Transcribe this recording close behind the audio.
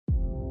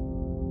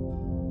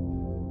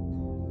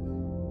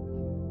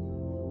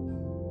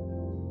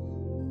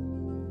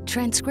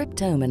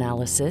Transcriptome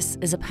analysis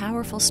is a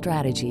powerful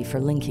strategy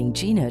for linking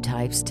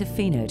genotypes to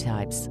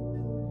phenotypes.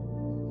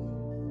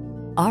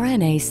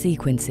 RNA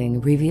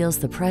sequencing reveals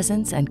the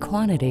presence and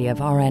quantity of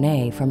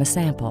RNA from a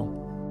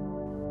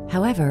sample.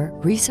 However,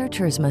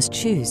 researchers must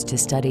choose to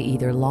study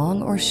either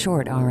long or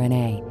short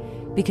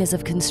RNA because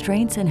of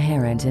constraints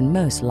inherent in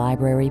most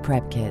library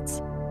prep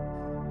kits.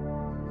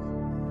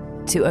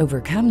 To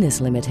overcome this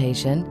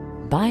limitation,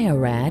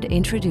 Bio-Rad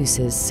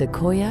introduces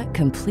SEQuoia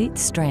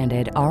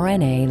Complete-Stranded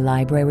RNA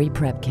Library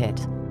Prep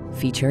Kit,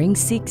 featuring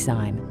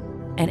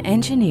SEQzyme, an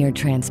engineered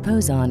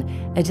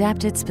transposon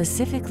adapted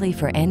specifically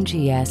for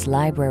NGS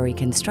library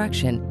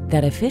construction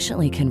that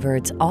efficiently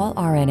converts all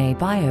RNA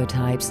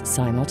biotypes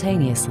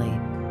simultaneously.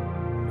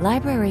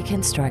 Library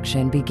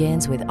construction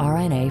begins with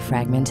RNA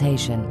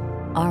fragmentation.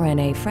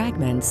 RNA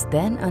fragments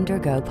then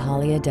undergo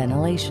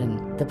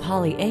polyadenylation. The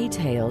poly-A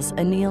tails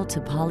anneal to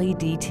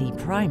poly-DT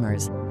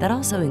primers that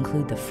also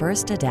include the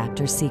first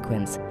adapter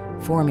sequence,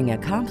 forming a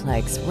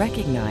complex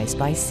recognized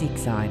by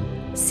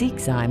SEQzyme.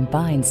 SEQzyme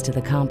binds to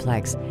the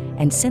complex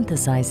and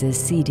synthesizes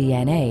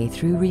cDNA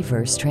through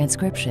reverse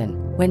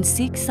transcription. When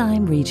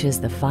SEQzyme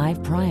reaches the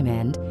 5'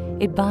 end,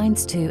 it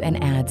binds to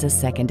and adds a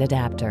second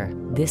adapter.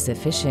 This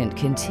efficient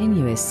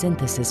continuous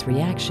synthesis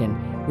reaction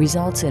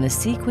results in a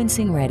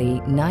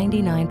sequencing-ready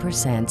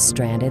 99%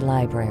 stranded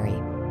library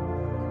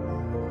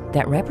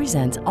that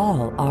represents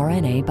all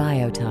RNA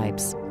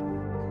biotypes.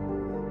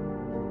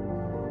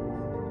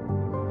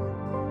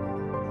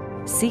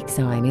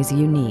 SEQzyme is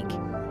unique.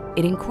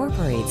 It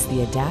incorporates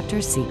the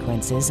adapter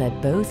sequences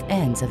at both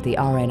ends of the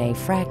RNA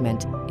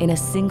fragment in a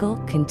single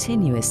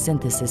continuous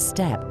synthesis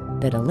step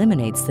that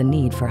eliminates the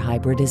need for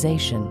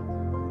hybridization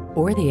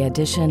or the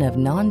addition of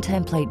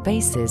non-template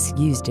bases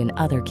used in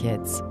other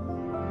kits.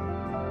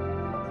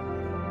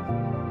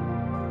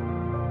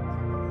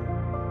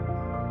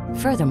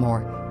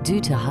 Furthermore, due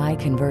to high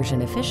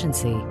conversion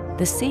efficiency,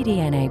 the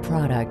cDNA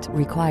product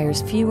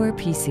requires fewer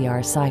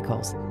PCR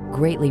cycles,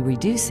 greatly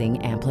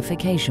reducing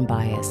amplification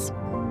bias.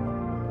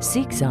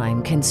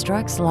 SEQzyme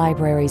constructs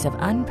libraries of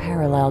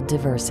unparalleled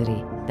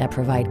diversity that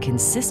provide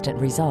consistent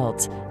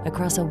results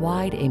across a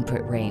wide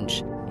input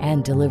range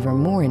and deliver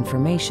more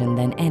information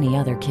than any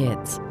other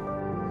kits.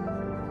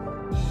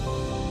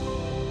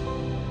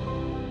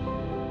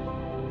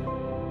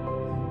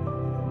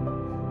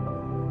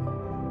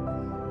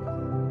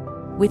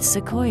 With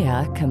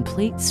SEQuoia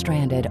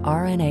Complete-Stranded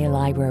RNA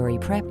Library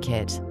Prep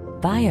Kit,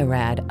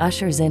 Bio-Rad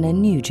ushers in a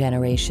new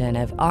generation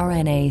of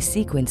RNA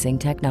sequencing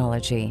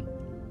technology.